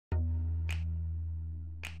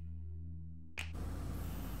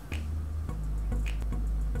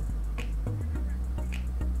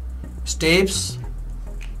steps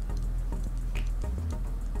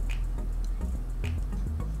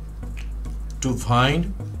to find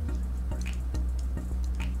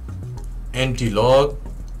antilog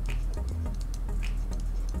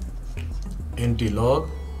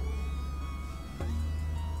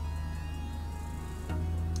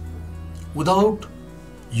without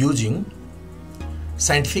using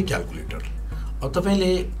scientific calculator. अब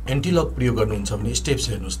तपाईले antilog प्रयोग गर्नुहुन्छ भने स्टेप्स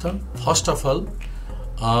हेर्नुस् त. फर्स्ट अफ अल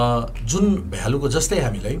जुन भ्यालुको जस्तै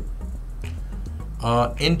हामीलाई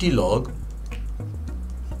एन्टिलग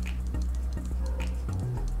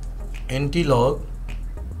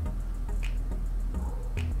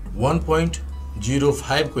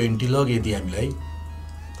 1.05 को एन्टिलग यदि हामीलाई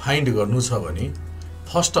फाइन्ड गर्नु छ भने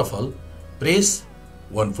first of all press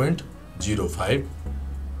 1.05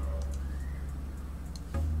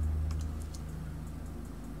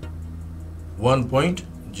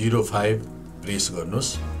 press गर्नुस्.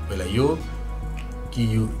 पहिला यो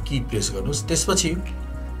की प्रेस गर्नुस्. त्यसपछि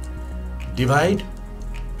डिभाइड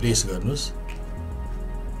प्रेस गर्नुस्.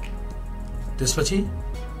 त्यसपछि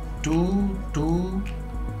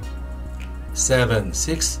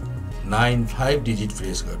 22765 डिजिट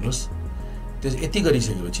प्रेस गर्नुस्. यति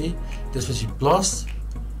गरिसकेपछि त्यसपछि प्लस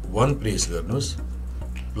 1 प्रेस गर्नुस्.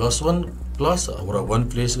 प्लस 1 प्लस र 1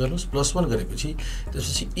 प्रेस गर्नुस्. प्लस 1 गरेपछि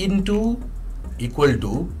त्यसपछि इन्टु इक्वल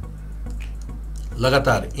टु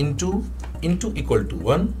लगातार into equal to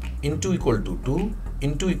 1 into equal to 2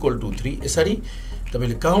 into equal to 3 यसरी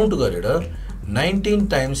तपाईले काउन्ट गरेर 19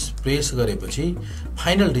 टाइम्स प्रेस गरेपछि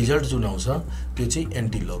फाइनल रिजल्ट जुन आउँछ त्यो चाहिँ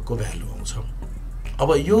एन्टिलगको भ्यालु आउँछ. अब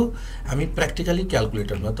यो हामी प्र्याक्टिकली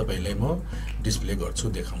क्याल्कुलेटरमा तपाईलाई म डिस्प्ले गर्छु,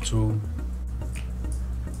 देखाउँछु.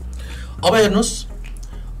 अब हेर्नुस्,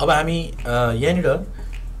 अब हामी यहाँनिर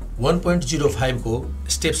 1.05 को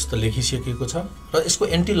स्टेप्स त लेखिसकेको छ र यसको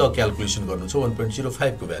एन्टिलग क्याल्कुलेसन गर्नु छ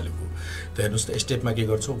 1.05 को भ्यालुको. त हेर्नुस् त स्टेपमा के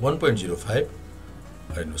गर्छौ 1.05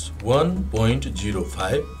 हेर्नुस्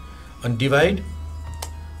 1.05 and divide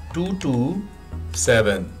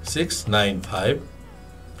 22765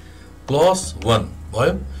 plus 1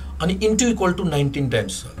 भयो अनि इन्टु इक्वल टु 19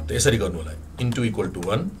 टाइम्स. त यसरी गर्नु होला. Into equal to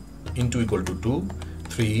 1 into equal to 2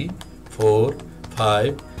 3 4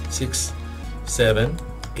 5 6 7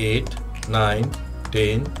 8 9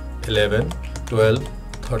 10 11 12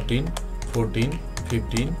 13 14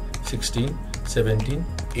 15 16 17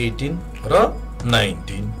 18 र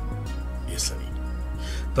 19 यसरी.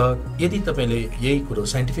 त यदि तपाईले यही कुरो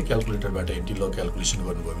साइन्टिफिक क्याल्कुलेटरबाट एन्टिलग क्याल्कुलेसन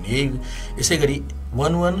गर्नुभयो भने यही यसैगरी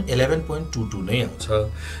 1111.22 नै आउँछ.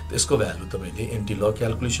 त्यसको भ्यालु तपाईले एन्टिलग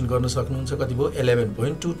क्याल्कुलेसन गर्न सक्नुहुन्छ. कति भयो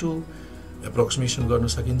 11.22 एप्रोक्सिमेसन गर्न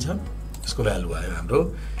सकिन्छ. यसको भ्यालु आयो हाम्रो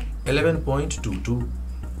 11.22.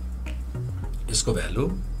 यसको भ्यालु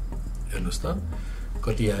हेर्नुस् त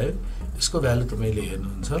कति आयो. यसको भ्यालु तपाईले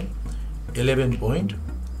हेर्नुहुन्छ 11.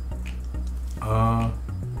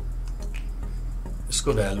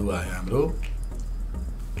 यसको भ्यालु आयो हाम्रो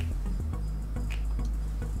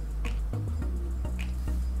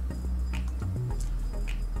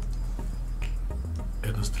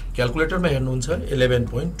हेर्नुस् त क्याल्कुलेटरमा हेर्नुहुन्छ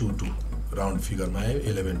 11.22 राउन्ड फिगरमा आयो.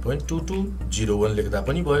 11.2201 लेख्दा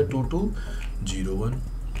पनि भयो 2201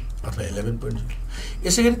 अथवा 11.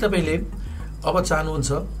 यसैगरी तपाईले अब चाहनुहुन्छ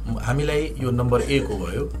हामीलाई यो नम्बर A को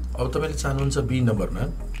भयो. अब तपाईले चाहनुहुन्छ B नम्बरमा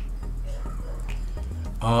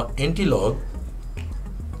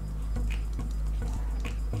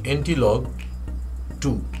एन्टिलग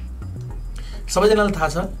 2 सबैजनालाई थाहा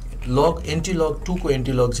छ लग एन्टिलग 2 को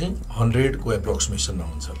एन्टिलग चाहिँ 100 को एप्रोक्सिमेसनमा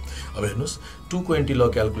हुन्छ. अब हेर्नुस् 2 को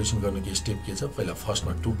एन्टिलग क्याल्कुलेसन गर्न के स्टेप के छ. पहिला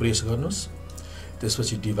फर्स्टमा 2 प्रेस गर्नुस्.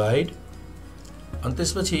 त्यसपछि डिभाइड अनि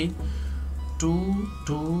त्यसपछि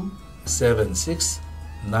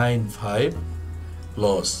 22765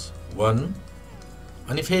 प्लस 1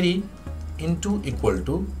 अनि फेरि इन्टु इक्वल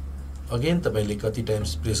टु अगेन तपाईले कति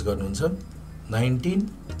टाइम्स प्रेस गर्नुहुन्छ 19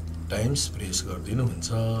 टाइम्स प्रेस गरिदिनुहुन्छ.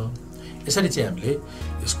 यसरी चाहिँ हामीले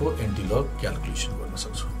यसको एन्टिलग क्याल्कुलेसन गर्न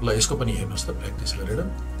सक्छौं. ल यसको पनि हेर्नुस् त प्र्याक्टिस गरेर.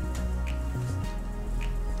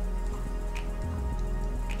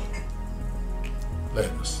 ल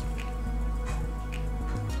हेर्नुस्.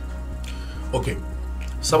 ओके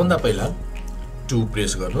सबभन्दा पहिला 2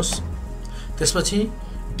 प्रेस गर्नुस्. त्यसपछि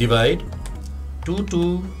डिभाइड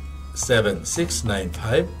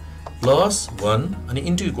 22765 प्लस 1 अनि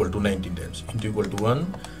into equal to 19 times. Into equal to 1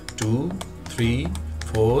 2 3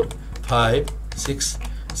 4 5 6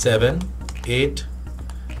 7 8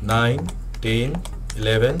 9 10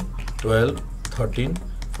 11 12 13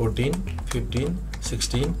 14 15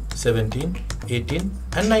 16 17 18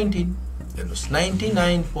 and 19. हेर्नुस्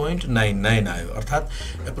 99.99 आयो अर्थात्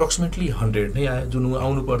एप्रोक्सिमेटली 100 नै आयो जुन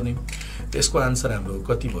आउनु पर्ने. त्यसको आन्सर हाम्रो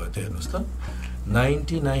कति भयो त हेर्नुस् त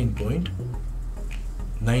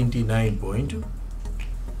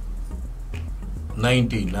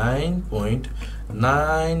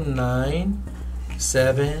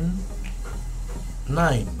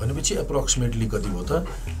भनेपछि एप्रोक्सिमेटली कति भयो त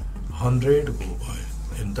 100 को भयो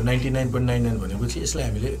हेर्नु त 99.99 भनेपछि यसलाई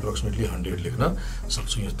हामीले एप्रोक्सिमेटली 100 लेख्न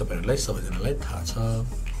सक्छौं यो तपाईहरुलाई सबैजनालाई थाहा छ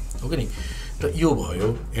हो कि नि त यो भयो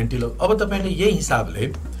एन्टिलग अब तपाईले यही हिसाबले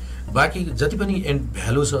बाकी जति पनि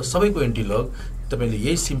भ्यालु छ सबैको एन्टिलग तपाईले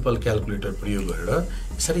यही सिम्पल क्याल्कुलेटर प्रयोग गरेर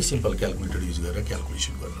यसरी सिम्पल क्याल्कुलेटर युज गरेर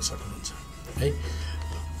क्याल्कुलेसन गर्न सक्नुहुन्छ है